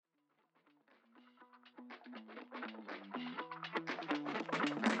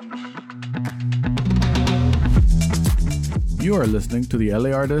You are listening to the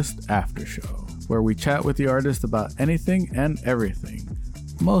LA Artist After Show, where we chat with the artist about anything and everything,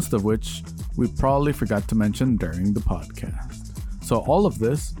 most of which we probably forgot to mention during the podcast. So all of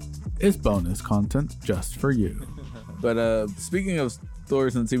this is bonus content just for you. But speaking of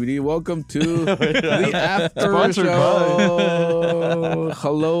stores and CBD, welcome to the After Show.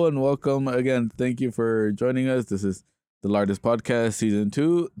 Hello and welcome again. Thank you for joining us. This is the Largest Podcast, Season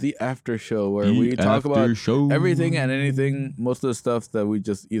 2, The After Show, where we talk about everything and anything, most of the stuff that we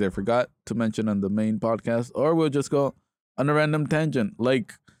just either forgot to mention on the main podcast, or we'll just go on a random tangent,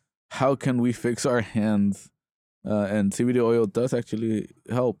 like how can we fix our hands? And CBD oil does actually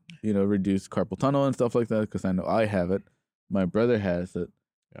help, reduce carpal tunnel and stuff like that, because I know I have it. My brother has it,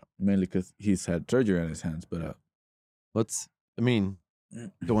 mainly because he's had surgery on his hands. But don't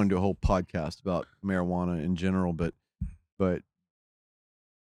want to do a whole podcast about marijuana in general, but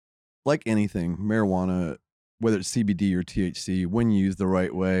like anything, marijuana, whether it's CBD or THC, when used the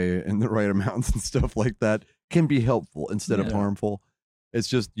right way and the right amounts and stuff like that, can be helpful instead of harmful. It's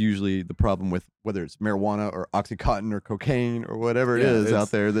just usually the problem with whether it's marijuana or Oxycontin or cocaine or whatever it is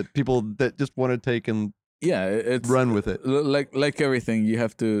out there that people that just want to take and it's run with it. Like everything, you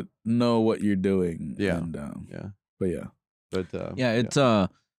have to know what you're doing.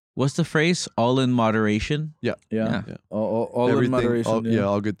 What's the phrase? All in moderation. Yeah. All in moderation.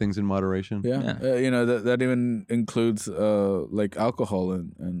 All good things in moderation. Yeah. That even includes like alcohol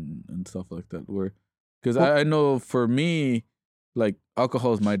and stuff like that. Because I know for me, like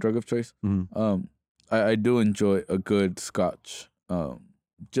alcohol is my drug of choice. Mm-hmm. I do enjoy a good scotch.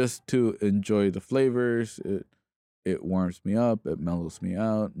 Just to enjoy the flavors. It warms me up, it mellows me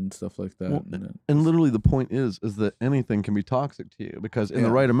out, and stuff like that. Well, and literally the point is that anything can be toxic to you, because in the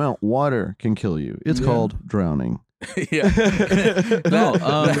right amount, water can kill you. It's called drowning.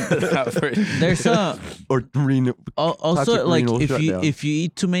 There's or also like if you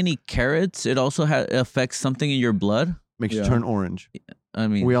eat too many carrots, it also affects something in your blood. Makes you turn orange. I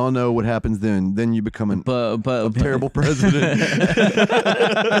mean, we all know what happens then. Then you become a terrible president.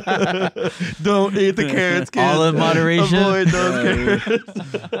 Don't eat the carrots, kids. All in moderation. Avoid those carrots.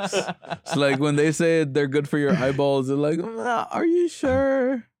 It's like when they say they're good for your eyeballs, they're like, are you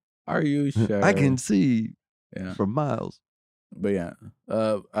sure? Are you sure? I can see for miles. But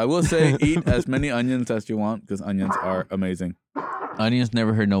I will say eat as many onions as you want, because onions are amazing. Onions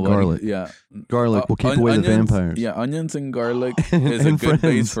never hurt nobody. Garlic. Garlic will keep away the vampires. Yeah, onions and garlic is a good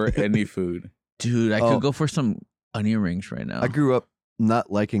base for any food. Dude, I could go for some onion rings right now. I grew up not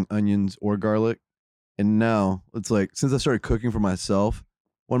liking onions or garlic. And now it's like, since I started cooking for myself,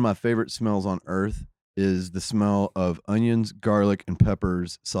 one of my favorite smells on earth is the smell of onions, garlic, and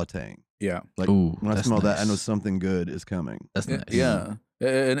peppers sauteing. Yeah. Like when I smell that, I know something good is coming. That's nice. Yeah.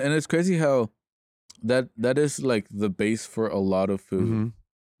 And it's crazy how that is like the base for a lot of food.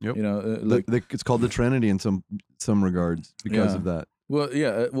 Mm-hmm. Yep. It's called the Trinity in some regards because of that.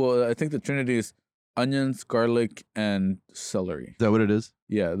 Well, I think the Trinity is onions, garlic, and celery. Is that what it is?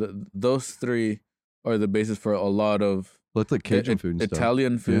 Yeah, those three are the basis for a lot of like Cajun food and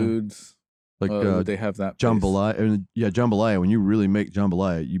Italian foods. Like they have that jambalaya. Jambalaya. When you really make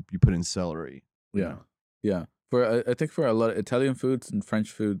jambalaya, you put in celery. Yeah. I think for a lot of Italian foods and French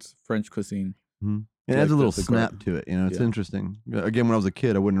foods, French cuisine. Mm-hmm. It adds a little snap to it. It's interesting. Again, when I was a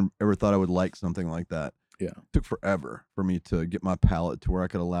kid, I wouldn't ever thought I would like something like that. Yeah. It took forever for me to get my palate to where I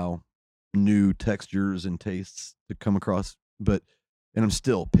could allow new textures and tastes to come across. And I'm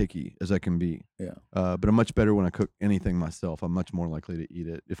still picky as I can be. Yeah. But I'm much better when I cook anything myself. I'm much more likely to eat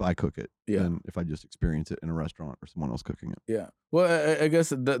it if I cook it than if I just experience it in a restaurant or someone else cooking it. Yeah. Well, I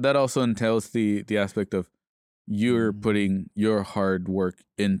guess that also entails the aspect of you're putting your hard work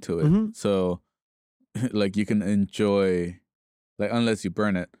into it. Mm-hmm. So like you can enjoy, like, unless you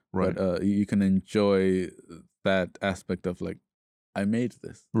burn it, right? But you can enjoy that aspect of like, I made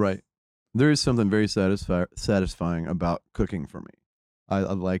this. Right. There is something very satisfying about cooking for me. I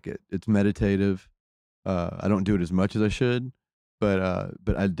like it. It's meditative. I don't do it as much as I should, but I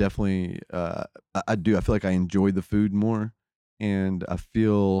definitely I do. I feel like I enjoy the food more, and I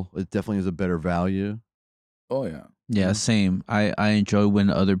feel it definitely is a better value. Oh yeah. Yeah, same. I enjoy when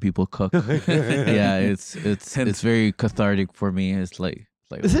other people cook. Yeah, it's very cathartic for me. It's like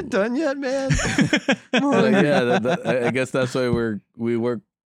is it done yet, man? I guess that's why we work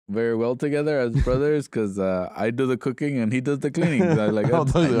very well together as brothers, because I do the cooking and he does the cleaning. I do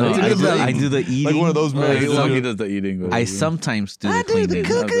the eating. Like one of those men. He does the eating. I sometimes do the I cleaning. do the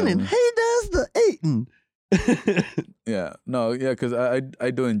cooking and he does the eating. Because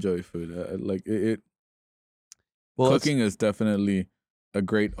I do enjoy food. Like it. Well, cooking is definitely a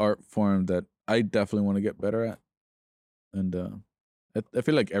great art form that I definitely want to get better at. and I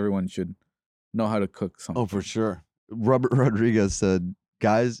feel like everyone should know how to cook something. Oh, for sure. Robert Rodriguez said,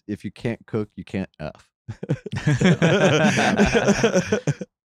 "Guys, if you can't cook, you can't F."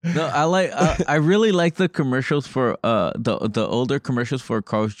 No, I really like the commercials for the older commercials for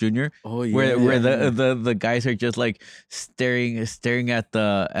Carl's Jr. Oh yeah, where the guys are just like staring at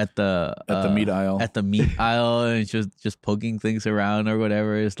the meat aisle. at the meat aisle and just poking things around or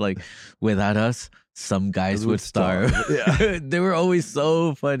whatever. It's like, without us, some guys would starve. Yeah. They were always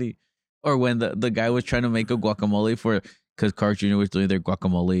so funny. Or when the guy was trying to make a guacamole because Carl's Jr. was doing their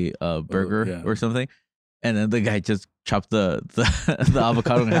guacamole burger yeah. or something. And then the guy just chopped the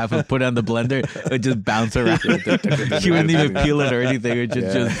avocado in half and put it on the blender. It just bounced around. He wouldn't even peel it or anything. It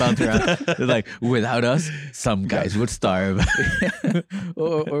just bounce around. It's like, without us, some guys would starve.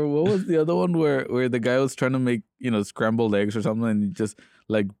 or what was the other one where the guy was trying to make scrambled eggs or something, and he just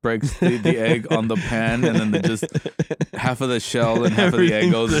like breaks the egg on the pan, and then just half of the shell and half of the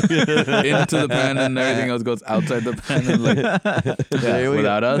egg goes into the pan, and everything else goes outside the pan. And like,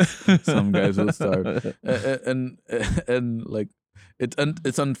 without us, some guys will starve. And like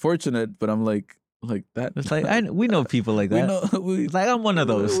it's unfortunate, but I'm like that. It's like we know people like that. It's like, I'm one of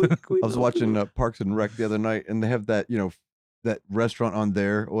those. I was watching Parks and Rec the other night, and they have that that restaurant on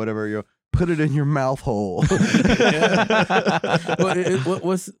there or whatever. Put it in your mouth hole. Wasn't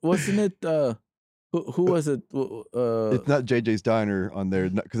it? Who was it? It's not JJ's Diner on there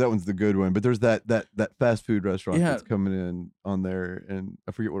because that one's the good one. But there's that fast food restaurant that's coming in on there, and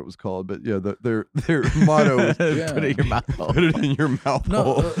I forget what it was called. But yeah, their motto is put it in your mouth hole. Put it in your mouth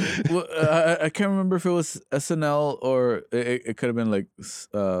hole. I can't remember if it was SNL or it could have been like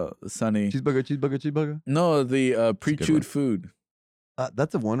Sunny. Cheeseburger. No, the pre-chewed food.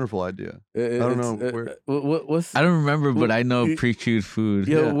 That's a wonderful idea. I don't know where. I don't remember, but I know pre-chewed food.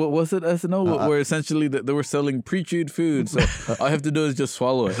 Yeah, what was it? SNL where essentially they were selling pre-chewed food, so all I have to do is just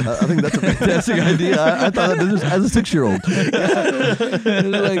swallow it. I think that's a fantastic idea. I thought that this as a 6-year-old.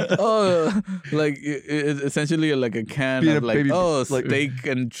 Like it's essentially like a can of like steak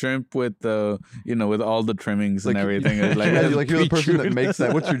and shrimp with with all the trimmings and everything. Like you're the person that makes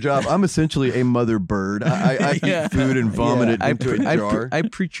that. What's your job? I'm essentially a mother bird. I eat food and vomit it into a jar. I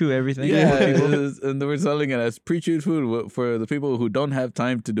pre-chew everything. Yeah, and they were selling it as pre-chewed food for the people who don't have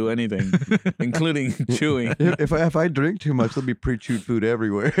time to do anything, including chewing. If I drink too much, there'll be pre-chewed food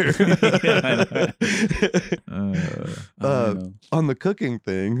everywhere. On the cooking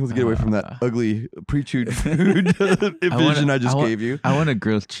thing, let's get away from that ugly pre-chewed food vision I just gave you. I want a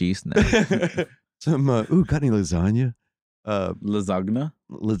grilled cheese now. Some got any lasagna? Lasagna.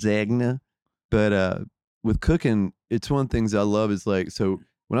 But with cooking, it's one of the things I love is like, so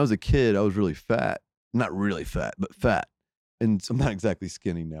when I was a kid, I was really fat. Not really fat, but fat. And so I'm not exactly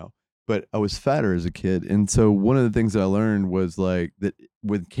skinny now, but I was fatter as a kid. And so one of the things that I learned was like that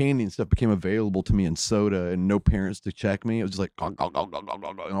when candy and stuff became available to me and soda and no parents to check me, it was just like, and all of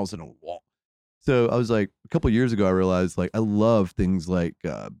a sudden, whoa. So I was like, a couple of years ago, I realized like I love things like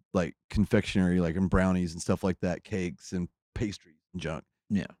confectionery, like and brownies and stuff like that, cakes and pastries and junk.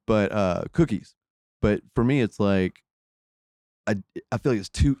 Yeah. But cookies. But for me, it's like I feel like it's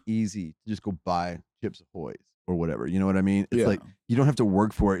too easy to just go buy Chips Ahoy's or whatever. You know what I mean? It's like you don't have to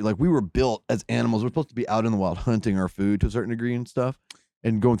work for it. Like we were built as animals. We're supposed to be out in the wild hunting our food to a certain degree and stuff,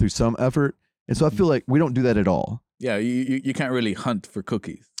 and going through some effort. And so I feel like we don't do that at all. Yeah, you can't really hunt for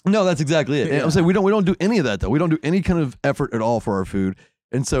cookies. No, that's exactly it. And I'm saying we don't do any of that though. We don't do any kind of effort at all for our food.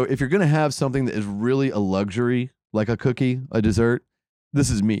 And so if you're gonna have something that is really a luxury, like a cookie, a dessert. This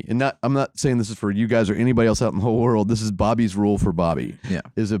is me, and I'm not saying this is for you guys or anybody else out in the whole world. This is Bobby's rule for Bobby. Yeah,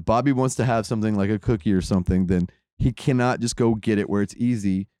 is if Bobby wants to have something like a cookie or something, then he cannot just go get it where it's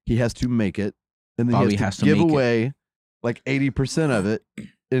easy. He has to make it, and then Bobby he has to give away like 80% of it,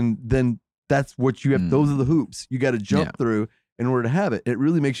 and then that's what you have. Those are the hoops you got to jump through in order to have it. It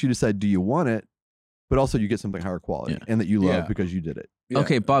really makes you decide: do you want it? But also, you get something higher quality and that you love because you did it. Yeah.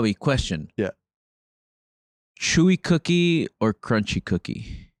 Okay, Bobby. Question. Yeah. Chewy cookie or crunchy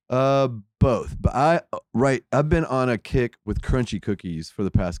cookie? Both. But I've been on a kick with crunchy cookies for the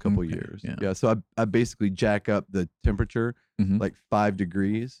past couple years. Yeah. So I basically jack up the temperature like 5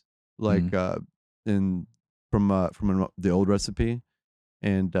 degrees, like from the old recipe,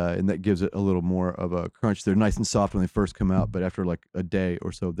 and that gives it a little more of a crunch. They're nice and soft when they first come out, but after like a day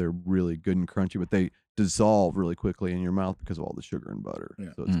or so, they're really good and crunchy. But they dissolve really quickly in your mouth because of all the sugar and butter.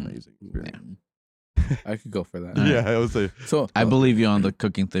 Yeah. So it's amazing. Yeah. I could go for that. Yeah, I would say. So I believe you on the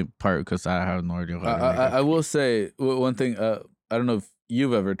cooking thing part because I have no idea. I will say one thing. I don't know if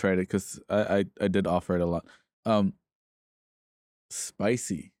you've ever tried it because I did offer it a lot.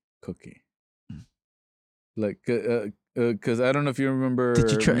 Spicy cookie, like because I don't know if you remember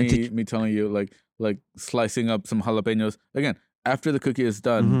Did you try- me telling you like slicing up some jalapenos again after the cookie is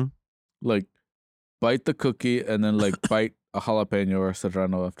done. Mhm. Like bite the cookie and then like bite a jalapeno or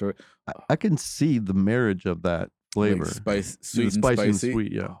serrano after it. I can see the marriage of that flavor. Like spice, The sweet and spicy and spicy.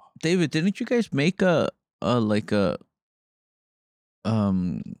 sweet, yeah. David, didn't you guys make a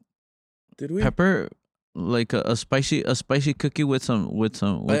Did we? pepper, like a spicy cookie with some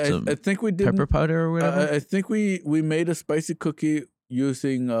I think we did. pepper powder or whatever? I think we made a spicy cookie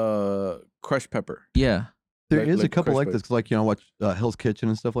using crushed pepper. Yeah. There Like- is a like couple Crush like this, 'cause, like, you know, I watch Hell's Kitchen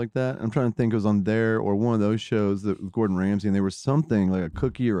and stuff like that. I'm trying to think it was on there or one of those shows that with Gordon Ramsay, and there was something like a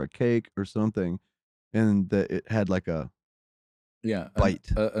cookie or a cake or something, and that it had like a Yeah,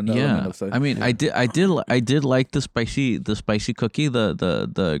 bite. An element Yeah. of spice. I mean, I did like the spicy cookie,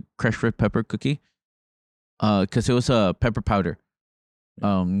 the crushed red pepper cookie, because it was a pepper powder,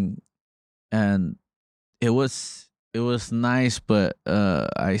 and it was nice, but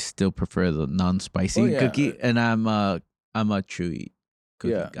I still prefer the non-spicy Oh, yeah. cookie, and I'm a chewy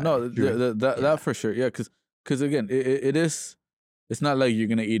cookie yeah, guy. no, that Yeah. for sure. Yeah, because again, it is. It's not like you're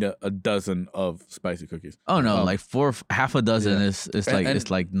gonna eat a dozen of spicy cookies. Oh no, like half a dozen yeah. is And- like and-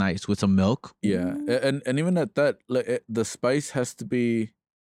 it's like nice with some milk. Yeah, and even at that, like the spice has to be,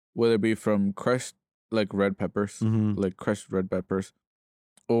 whether it be from crushed like red peppers, Mhm. like crushed red peppers,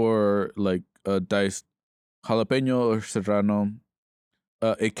 or like diced jalapeno or serrano.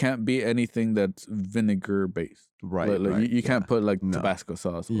 It can't be anything that's vinegar based. Right. Like, right, you can't yeah. put like No. Tabasco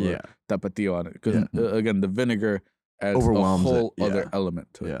sauce or Yeah. tapatio on it because again the vinegar adds Overwhelms a it, whole other yeah. element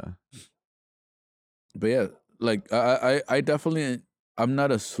to it. Yeah. But yeah, like I definitely I'm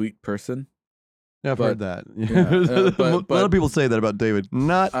not a sweet person. Yeah, I've But- heard that. yeah, a lot but- of people say that about David.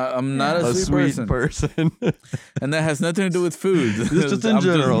 Not I'm not a a sweet, person. And that has nothing to do with food. Just in I'm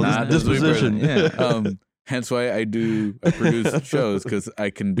general, not just a sweet person. disposition. Yeah. Hence why I produce shows because I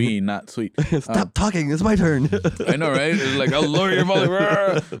can be not sweet. Stop talking. It's my turn. I know, right? It's like I'll lower your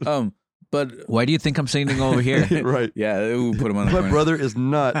volume. But Why do you think I'm sitting over here? right. yeah, we'll put him on the My corner. brother is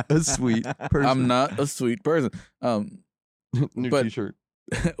not a sweet person. I'm not a sweet person. New but- T-shirt.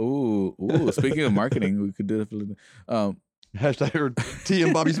 Ooh. Speaking of marketing, we could do it. Hashtag or T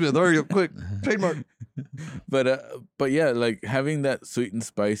and Bobby Smith. Hurry up, quick. Trademark. But yeah, like having that sweet and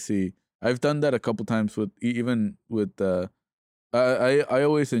spicy. I've done that a couple times with even with. I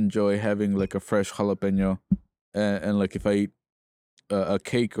always enjoy having like a fresh jalapeno, and like if I eat a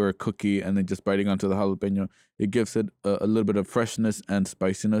cake or a cookie and then just biting onto the jalapeno, it gives it a little bit of freshness and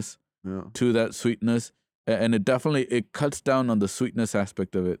spiciness Yeah. to that sweetness, and it definitely it cuts down on the sweetness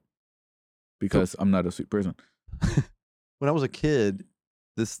aspect of it because I'm not a sweet person. When I was a kid,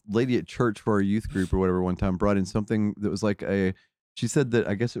 this lady at church for our youth group or whatever one time brought in something that was like she said that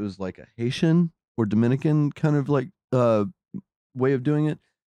I guess it was like a Haitian or Dominican kind of like way of doing it,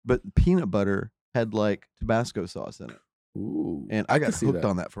 but peanut butter had like Tabasco sauce in it. Ooh, And I got can see hooked that.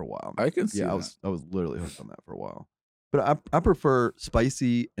 on that for a while. I can see yeah, that. I was literally hooked on that for a while. But I prefer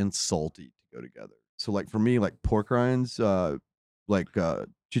spicy and salty to go together. So like for me, like pork rinds, like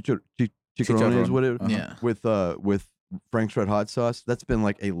chicharrones, Chicharrón. whatever, Yeah. with Frank's Red Hot sauce. That's been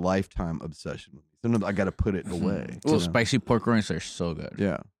like a lifetime obsession with me. Sometimes I got to put it away. Well, you know? spicy pork rinds are so good.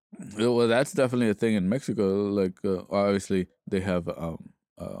 Yeah. Well, that's definitely a thing in Mexico. Like, obviously, they have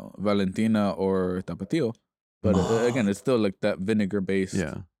Valentina or Tapatio, but again, it's still like that vinegar based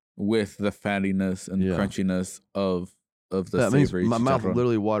Yeah. with the fattiness and Yeah. crunchiness of the That makes savory. my mouth chicharrón.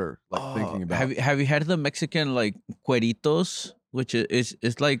 literally water like thinking about. Have you had the Mexican like cueritos, which is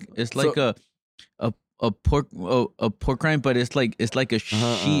it's like a pork rind, but it's like a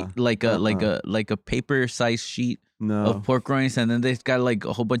sheet like a paper size sheet no. of pork rinds, and then they've got like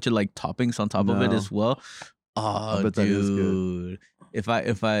a whole bunch of like toppings on top of it No. as well. Oh, bet that is good. dude! If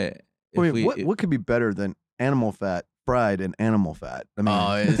Wait, what could be better than animal fat fried in animal fat? I mean,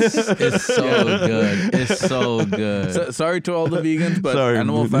 Oh, it's so good. It's so good. Sorry to all the vegans, but Sorry.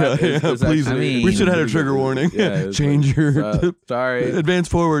 animal fat is please. actually. I mean- We should have had a trigger warning. Yeah, it's Change like, your sorry. advance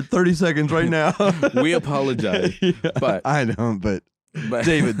forward 30 seconds right now. We apologize, Yeah, but- I don't. But But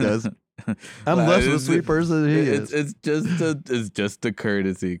David does. I'm Well, less of a it's- sweet person than he is. It's just a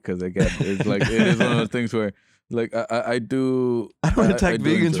courtesy because again, it's like it is one of those things where like I do. I don't attack do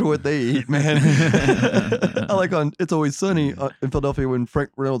vegans enjoy for it. what they eat, man. I like on It's Always Sunny in Philadelphia when Frank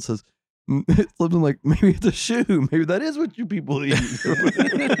Reynolds says, it's something like, maybe it's a shoe. Maybe that is what you people eat.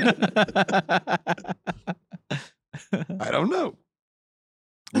 I don't know.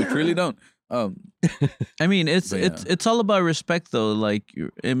 We truly don't. I mean, it's But it's all about respect, though. Like,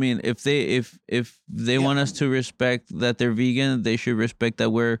 I mean, if they want us to respect that they're vegan, they should respect that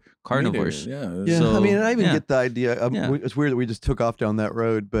we're carnivores. Yeah. Yeah, So, I mean, I even yeah. get the idea. Yeah. It's weird that we just took off down that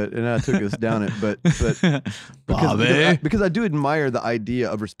road, and I took us down it. But Bobby. because I do admire the idea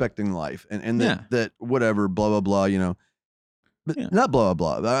of respecting life and that whatever blah blah blah, you know, but not blah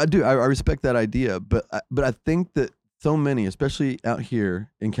blah blah. I respect that idea, but I think that so many, especially out here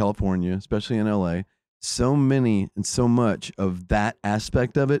in California, especially in LA, so many and so much of that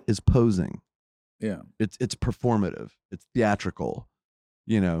aspect of it is posing. Yeah. It's performative. It's theatrical.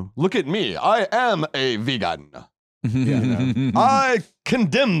 You know, look at me. I am a vegan. I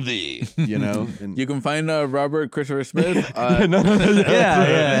condemn thee. You know, and You can find Robert Christopher Smith.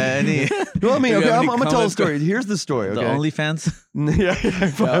 Yeah. Any, well, I mean, Do you okay, have I'm any gonna tell a comments? story. Here's the story. the Okay. OnlyFans.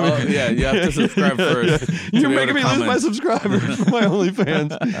 yeah, you have to subscribe first. to You're be able making to me lose my comment. subscribers for my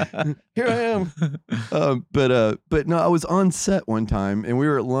OnlyFans. Here I am. But no, I was on set one time and we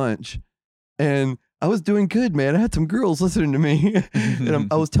were at lunch, and I was doing good, man. I had some girls listening to me, and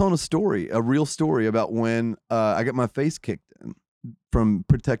I was telling a real story about when I got my face kicked in from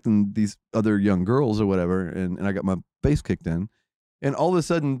protecting these other young girls or whatever, and I got my face kicked in, and all of a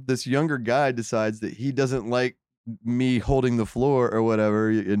sudden, this younger guy decides that he doesn't like me holding the floor or whatever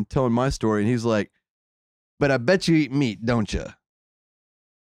and telling my story, and he's like, "But I bet you eat meat, don't you?"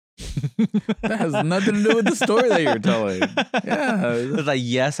 That has nothing to do with the story that you're telling. Yeah. It's like,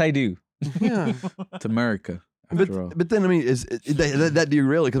 yes, I do. Yeah. It's America. After all. But then I mean, that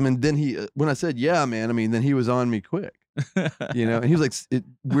derailed it? Because I mean, then when I said yeah, man, I mean, then he was on me quick, you know, and he was like,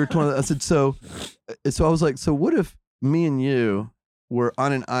 we were talking. I said, so I was like, so what if me and you were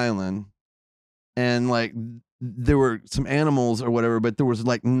on an island, and like there were some animals or whatever, but there was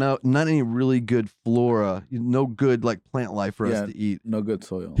like not any really good flora, no good like plant life for us to eat. No good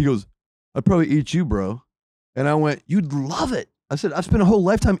soil. He goes, I'd probably eat you, bro. And I went, you'd love it. I said, I've spent a whole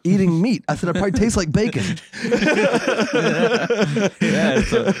lifetime eating meat. I said, I probably taste like bacon. Yeah,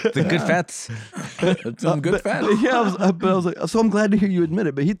 the good fats. It's some good fat. Yeah, but I was like, so I'm glad to hear you admit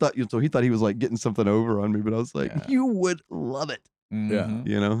it. But he thought he was like getting something over on me. But I was like, you would love it. Yeah.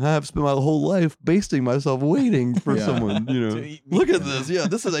 You know, I've spent my whole life basting myself, waiting for Yeah. someone. You know, To eat look meat. at this. Yeah,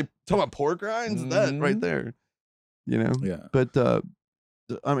 this is talking about pork rinds. That right there. You know. Yeah. But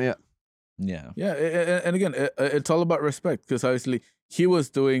I mean, Yeah. Yeah. And again, it's all about respect, because obviously he was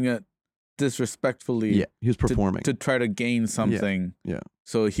doing it disrespectfully. yeah, he was performing. to try to gain something. yeah.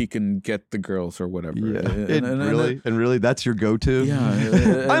 So he can get the girls or whatever. Yeah, And really, that's your go-to.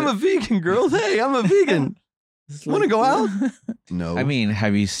 Yeah. I'm a vegan, girls. Hey, I'm a vegan. It's Want to go out? No. I mean,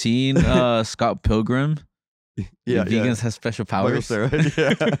 have you seen Scott Pilgrim? yeah, Vegans have special Michael powers. Cera,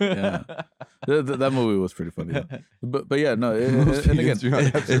 yeah. Yeah. That movie was pretty funny. though. But yeah, no. Most And again, vegans do not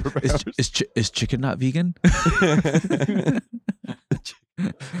have superpowers. Is chicken not vegan?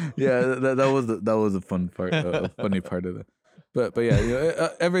 yeah, that was a fun part, a funny part of it. But yeah, you know,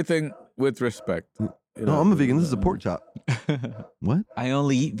 everything with respect. You No, know, I'm a vegan. This is a pork chop. What? I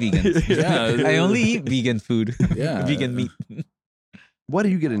only eat vegan. Yeah. I only eat vegan food. Yeah. Vegan meat. Why do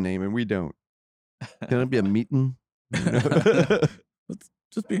you get a name and we don't? Can it be a meetin?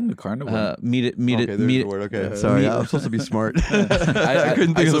 Just being a carnivore. Meat it. Okay, there's the word. Okay, Yeah. sorry. Meat- I'm supposed to be smart. I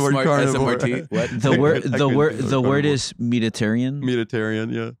couldn't think of the word carnivore. SMRT. What? The word I the couldn't word think of the word carnivore. is Mediterranean. Mediterranean,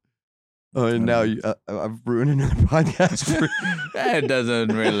 yeah. Oh, and now I've ruined another podcast. For, It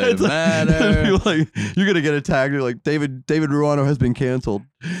doesn't really It's like- matter. you're like, you're gonna get attacked. You're like, David Ruano has been canceled.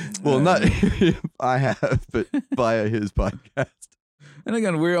 Well, not I have, but via his podcast. And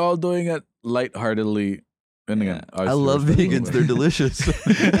again, we're all doing it lightheartedly. And again, Yeah. I love vegans. They're delicious.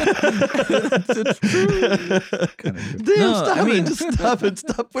 It's true. Kinda true. Damn, No, stop I mean- it. Just stop it.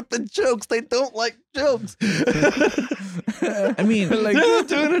 Stop with the jokes. They don't like jokes. I mean, Like- they're not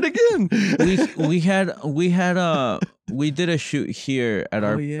doing it again. we did a shoot here at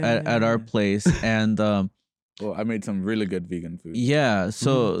our at our place, and Well, I made some really good vegan food. yeah,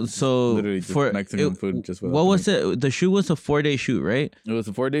 so Literally just for Mexican food. Just what was it? The shoot was a 4-day shoot, right? It was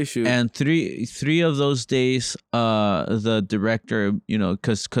a 4-day shoot. And three of those days, the director, you know,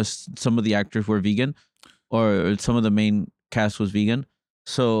 because some of the actors were vegan, or some of the main cast was vegan,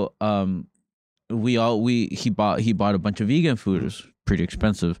 so he bought a bunch of vegan food. It was pretty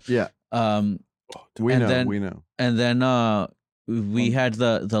expensive. Yeah. We and know. then- We know. And then we had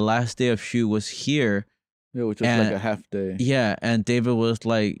the last day of shoot was here. yeah, which was like and- a half day. Yeah, and David was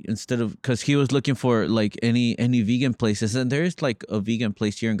like, instead of, because he was looking for like any vegan places, and there's like a vegan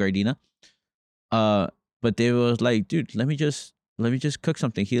place here in Gardena. But David was like, dude, let me just cook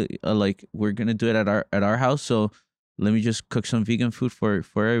something. He like, we're gonna do it at our house, so let me just cook some vegan food for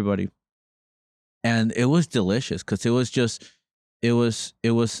everybody. and it was delicious because it was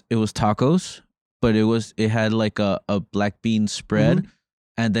tacos, but it had like a black bean spread,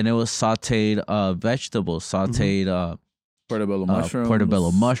 and then it was sauteed vegetables, sauteed Portobello mushrooms,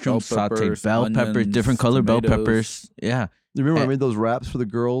 sauteed bell peppers, onions, different color bell tomatoes. peppers. Yeah. You remember I made those wraps for the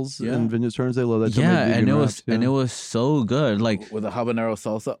girls in Vintage Turns? They love that. Yeah, and it was so good. Like with a habanero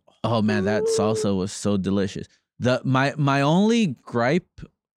salsa. oh man, that salsa was so delicious. My only gripe,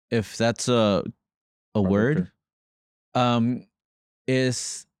 if that's a word,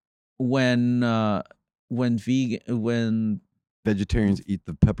 is when vegetarians eat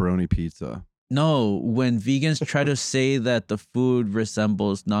the pepperoni pizza. No, when vegans try to say that the food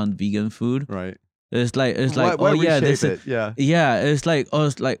resembles non-vegan food, right? It's like why oh yeah, this is yeah. It's like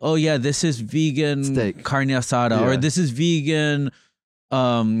oh yeah, this is vegan steak carne asada, or this is vegan.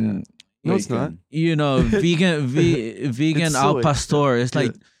 No, it's not. You know, vegan al pastor. It's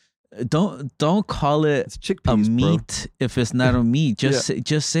like don't call it it's chickpeas, a meat bro. if it's not a meat.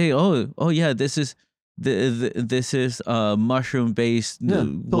 Just say oh yeah, this is mushroom based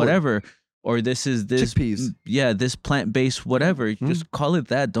whatever. Or this is this chickpeas. Yeah, this plant based whatever. Just call it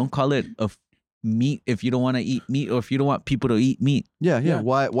that. Don't call it a meat if you don't want to eat meat, or if you don't want people to eat meat. Yeah.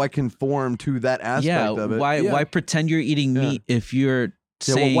 Why conform to that aspect of it? Why pretend you're eating meat if you're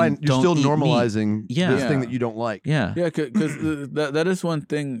saying you're don't still eat normalizing meat. this thing that you don't like? Yeah, because that is one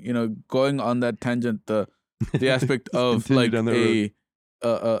thing. You know, going on that tangent, the aspect of like a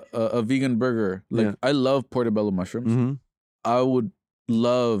vegan burger. Like I love portobello mushrooms. I would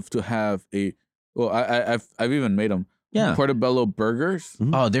love to have I've even made them. Yeah, portobello burgers.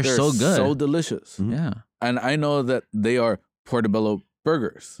 Oh, they're so good, so delicious. Yeah, and I know that they are portobello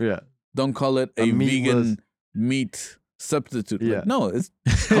burgers. Yeah, don't call it a vegan meat substitute. Yeah, like, no, it's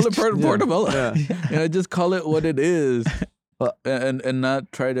call it portobello. Yeah, you know, just call it what it is, and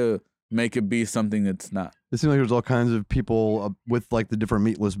not try to make it be something it's not. It seems like there's all kinds of people with like the different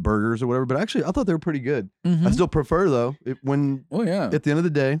meatless burgers or whatever, but actually I thought they were pretty good. I still prefer though at the end of the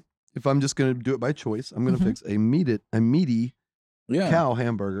day, if I'm just gonna do it by choice, I'm gonna fix a meaty cow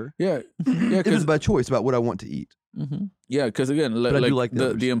hamburger. Yeah, it is by choice about what I want to eat. Yeah, because again, like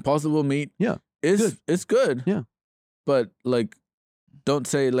the Impossible meat. Yeah, it's good. Yeah, but like, don't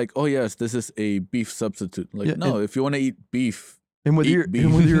say like, oh yes, this is a beef substitute. Like, no, if you want to eat beef. And whether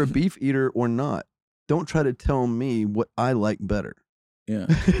you're a beef eater or not, don't try to tell me what I like better. Yeah,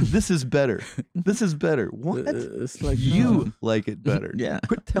 this is better. This is better. What? It's like you like it better. Yeah.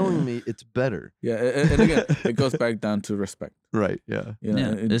 Quit telling me it's better. Yeah, and again, it goes back down to respect. Right. Yeah. You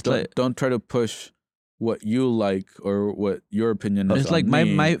know, don't try to push what you like or what your opinion is. It's like my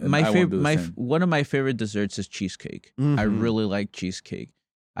favorite. One of my favorite desserts is cheesecake. I really like cheesecake.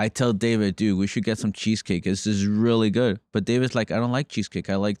 I tell David, dude, we should get some cheesecake. This is really good. But David's like, I don't like cheesecake.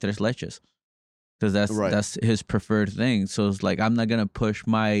 I like tres leches. Because that's his preferred thing. So it's like, I'm not going to push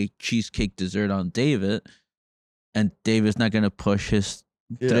my cheesecake dessert on David. And David's not going to push his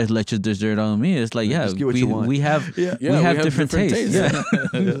tres leches dessert on me. It's like, we have different tastes. Yeah.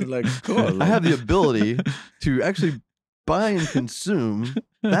 Like, cool. I have the ability to actually buy and consume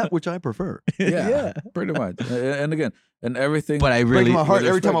that which I prefer. Yeah, pretty much. And again, and everything. But I really breaks my heart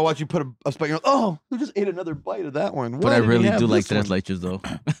every time I watch you put a spike. You're like, oh, you just ate another bite of that one. But I really do like tres leches though.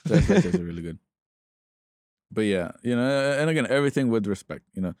 Tres leches are really good. But yeah, you know, and again, everything with respect.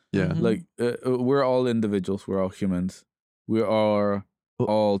 You know, like we're all individuals. We're all humans. We are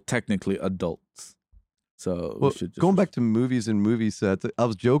all technically adults. So we should going back to movies and movie sets. I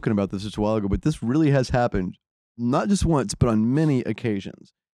was joking about this just a while ago, but this really has happened. Not just once, but on many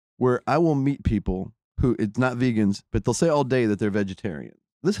occasions, where I will meet people who it's not vegans, but they'll say all day that they're vegetarian.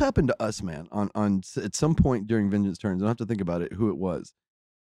 This happened to us, man. On at some point during Vengeance Turns, I don't have to think about it. Who it was,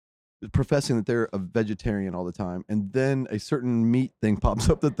 professing that they're a vegetarian all the time, and then a certain meat thing pops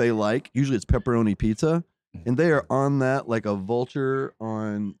up that they like. Usually, it's pepperoni pizza, and they are on that like a vulture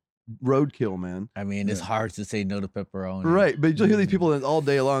on roadkill, man. I mean, it's hard to say no to pepperoni. Right, but you'll hear these people all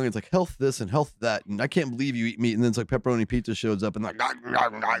day long. It's like health this and health that, and I can't believe you eat meat. And then it's like pepperoni pizza shows up, and like,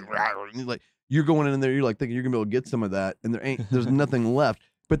 and like you're going in there, you're like thinking you're gonna be able to get some of that, and there's nothing left.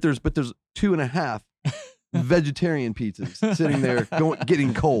 But there's 2.5 vegetarian pizzas sitting there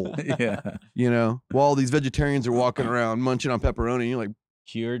getting cold. Yeah, you know, while these vegetarians are walking around munching on pepperoni, and you're like,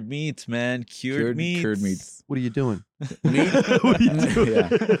 cured meats, man, cured meats. What are you doing? Meat, what are you doing?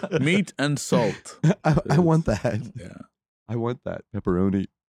 Yeah. Meat and salt. I want that. Yeah, I want that pepperoni.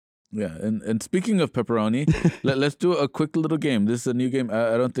 Yeah, and speaking of pepperoni, let's do a quick little game. This is a new game.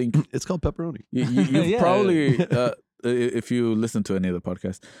 I don't think it's called pepperoni. You've probably if you listen to any of the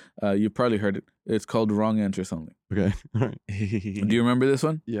podcasts, you probably heard it. It's called Wrong Answers Only. Okay. All right. Do you remember this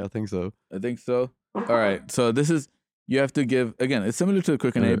one? Yeah, I think so. I think so. All right. So this is, you have to give, again, it's similar to the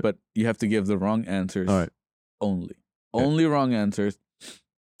Quick and A, but you have to give the wrong answers All right. only. Okay. Only wrong answers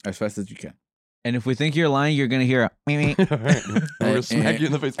as fast as you can. And if we think you're lying, you're gonna hear a meh, meh. All right. We're gonna smack you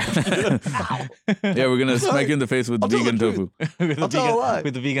in the face. Yeah, we're going to smack you in the face with I'll tell vegan the tofu. with, I'll tell a lie.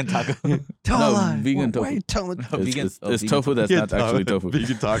 with the vegan taco. Tell No, a lie. vegan Why are you tofu. telling the No, It's, vegan- it's, oh, it's vegan tofu that's not actually tofu.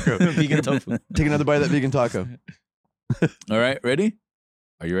 Vegan taco. Vegan tofu. Take another bite of that vegan taco. All right, ready?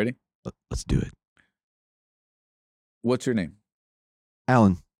 Are you ready? Let's do it. What's your name?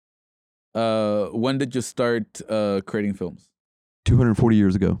 Alan, When did you start creating films? 240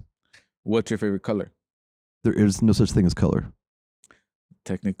 years ago, What's your favorite color? there is no such thing as color.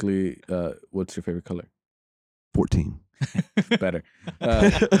 Technically, what's your favorite color? 14. Better.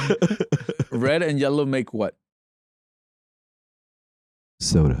 Red and yellow make what?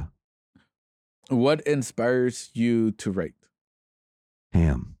 Soda. What inspires you to write?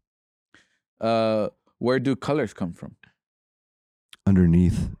 Ham. Where do colors come from?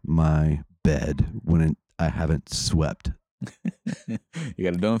 Underneath my bed when I haven't swept. You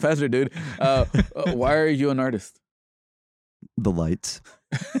gotta do them faster, dude. Why are you an artist? The lights.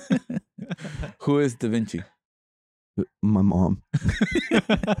 Who is Da Vinci? My mom.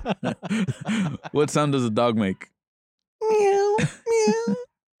 What sound does a dog make? Meow, meow,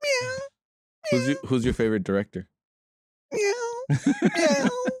 meow, Who's your favorite director? meow, meow,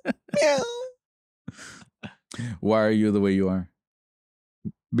 meow. Why are you the way you are?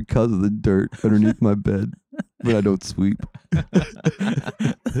 Because of the dirt underneath my bed when I don't sweep.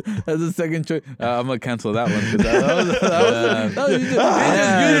 That's a second choice. I'm gonna cancel that one because that was you did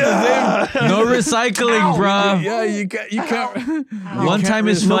the same. No recycling, bro. Yeah, you can't. One time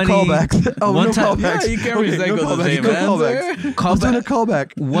is No funny. callbacks. Oh, One no time- callbacks. Yeah, you can't Okay, recycle the callbacks, same no answer. callbacks. I was doing a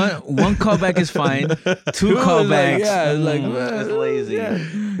callback. One callback is fine. Two was callbacks. like, yeah, like, it's lazy. Yeah.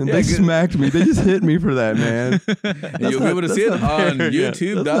 And Yeah, they good. smacked me. They just hit me for that, man. And you'll be able to see it That's not on fair. Yeah, that's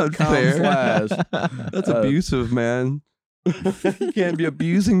not fair. youtube.com/. That's abusive, man. You can't be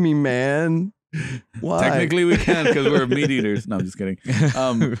abusing me, man. Why? Technically, we can because we're meat eaters. No, I'm just kidding.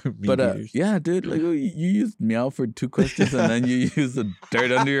 But eaters. yeah, dude, like you used meow for 2 questions, and then you use the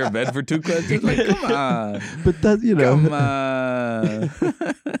dirt under your bed for 2 questions. Like, come on, But that, you know. come on.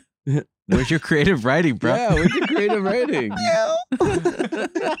 Where's your creative writing, bro? Yeah, where's your creative writing?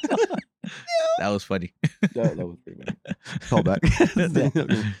 That was funny. That was pretty funny. Callback.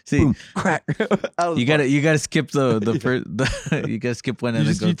 See, Boom, crack. Out of the box. you gotta skip the first you gotta skip one and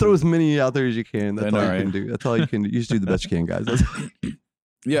then go You throw through. as many out there as you can. That's I all know, you can right? do. That's all you can do. You just do the best you can, guys.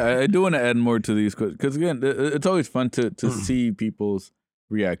 Yeah, I do want to add more to these questions because again, it's always fun to see people's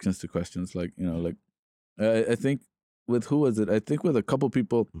reactions to questions. Like I think with who was it? I think with a couple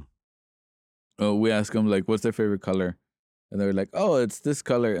people, we asked them like, "What's their favorite color?" And they were like, "Oh, it's this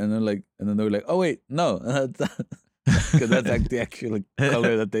color." And then they were like, "Oh wait, no, because that's the actual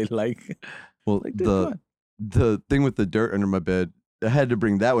color that they like." Well, Like, dude, come on. the thing with the dirt under my bed, I had to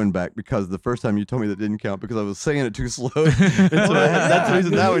bring that one back because the first time you told me that didn't count because I was saying it too slow. And so that's the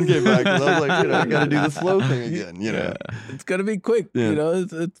reason that one came back. 'Cause I was like, I got to do the slow thing again. You know, It's gonna be quick. Yeah. You know,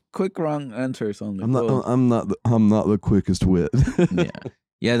 it's quick wrong answers only. I'm not. Well, I'm not. I'm not the quickest wit.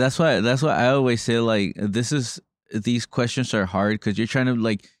 Yeah, that's why I always say like these questions are hard because you're trying to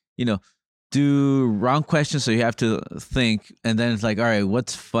like, do wrong questions, so you have to think, and then it's like, all right,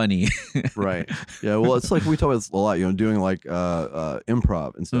 what's funny? Right. Yeah. Well, it's like we talk about this a lot. Doing like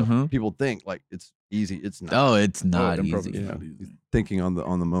improv and stuff. Mhm. People think like it's easy. It's not. Oh, it's not improv easy. is Yeah. not easy. Thinking on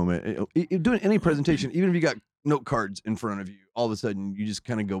the moment. Doing any presentation, even if you got note cards in front of you, all of a sudden you just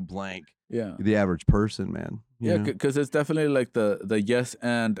kind of go blank. Yeah. The average person, man. you Yeah, know? because it's definitely like the yes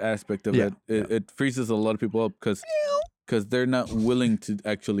and aspect of Yeah, it. It freezes a lot of people up because they're not willing to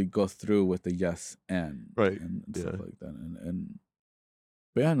actually go through with the yes and Right, and yeah. stuff like that. And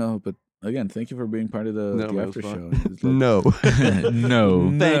but yeah, no. But again, thank you for being part of the man, it after was show. fun. It's like- No. No.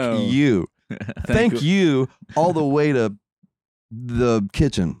 No. Thank you. Thank you all the way to the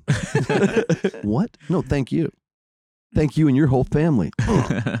kitchen. What? No, thank you. Thank you and your whole family.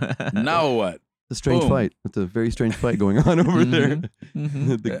 Now what? It's a strange Boom. fight. It's a very strange fight going on over there.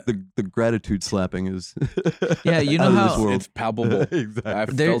 Mhm. The gratitude slapping is Yeah, you know out of how- this world. It's palpable. Exactly. I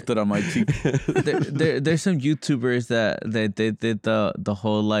There- felt it on my cheek. There's some YouTubers that they did the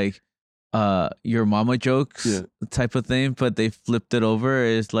whole like your mama jokes Yeah. type of thing, but they flipped it over.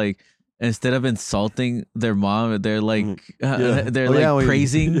 It's like instead of insulting their mom, they're like Yeah. they're Oh, like yeah, well,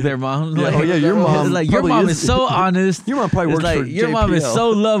 praising their mom. Yeah, Like, oh, yeah, your mom like your probably mom is- is so honest. Your mom probably It's works for like your mom is JPL. so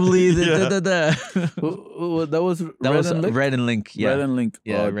lovely. Yeah. That was That Red was and Link? Red and Link. Yeah, Red and Link.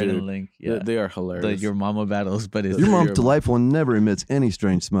 yeah, Oh, Red dude. and Link. Yeah, They are hilarious. your mama battles, but it's Your mom's Your- delightful and never emits any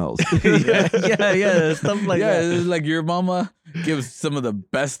strange smells. yeah, stuff like yeah, that. it's like your mama gives some of the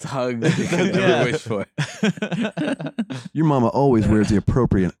best hugs you could Yeah. ever wish for. Your mama always wears the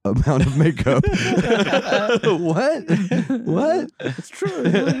appropriate amount of makeup. What? What? It's true.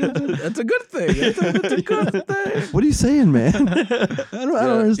 That's a good thing. It's a good thing. What are you saying, man? I don't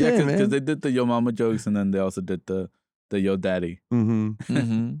understand, because man. they did the Yo Mama jokes and then they also did the Yo Daddy.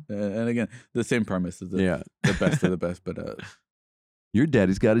 Mm-hmm. And again, the same premise is the, Yeah. the best of the best, but Your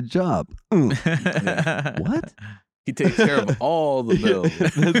daddy's got a job. What? he takes care of all the bills.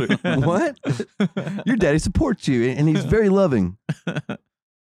 What? Your daddy supports you and he's very loving.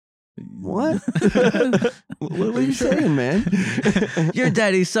 What? What are you saying, man? Your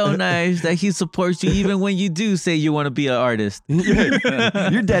daddy's so nice that he supports you even when you do say you want to be an artist.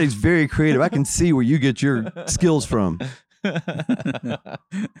 Your daddy's very creative. I can see where you get your skills from. Huh?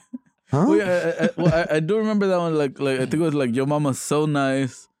 Well, I do remember that one. Like I think it was like Your Mama's so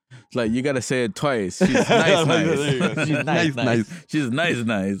nice. It's like you gotta say it twice. She's nice, nice. She's nice. She's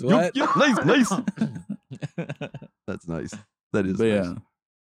nice. What? Yep, nice. That's nice. That is But nice. yeah.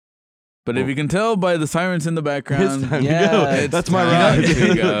 But if you can tell by the sirens in the background, It's time Yeah, to go. it's That's my time ride.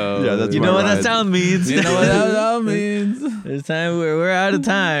 to go. Yeah, that's You my know what ride. that sound means. You know what that means? It's time we're out of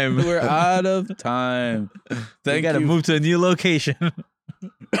time. We're out of time. We Thank gotta you. move to a new location.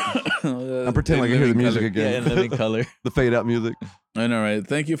 I'm pretending like I hear the music again. in living color. The fade out music. I know, right?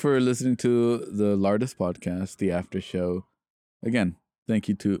 Thank you for listening to the Lardist podcast, the after show. Again, thank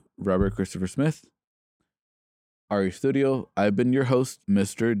you to Robert Christopher Smith, Ari Studio. I've been your host,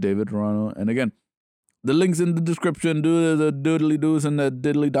 Mr. David Verano. And again, the links in the description. Do the doodly doos and the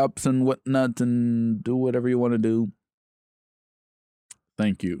diddly dops and whatnot, and do whatever you want to do.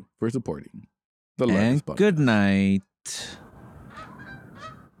 Thank you for supporting the Lardist And podcast. good night.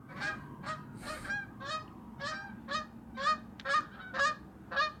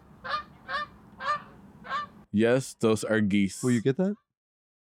 Yes, those are geese. Will you get that?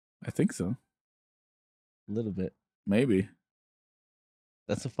 I think so. A little bit. Maybe.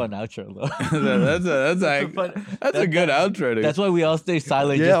 That's a fun outro, though. that's a good outro. Dude. That's why we all stay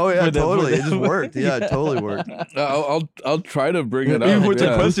silent. Yeah, just oh yeah, for the- totally. for It the- just worked. Yeah, it totally worked. I'll try to bring it Even up. with the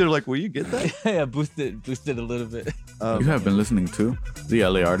yeah. question, like, will you get that? yeah, boost it a little bit. You have been listening to the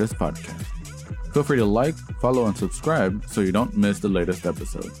LA Artist Podcast. Feel free to like, follow, and subscribe so you don't miss the latest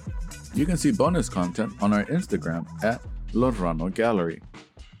episode. You can see bonus content on our Instagram at Lorano Gallery,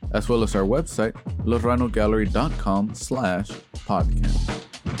 as well as our website, loranogallery.com/podcast.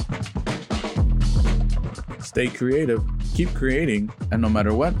 Stay creative, keep creating, and no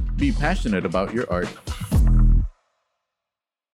matter what, be passionate about your art.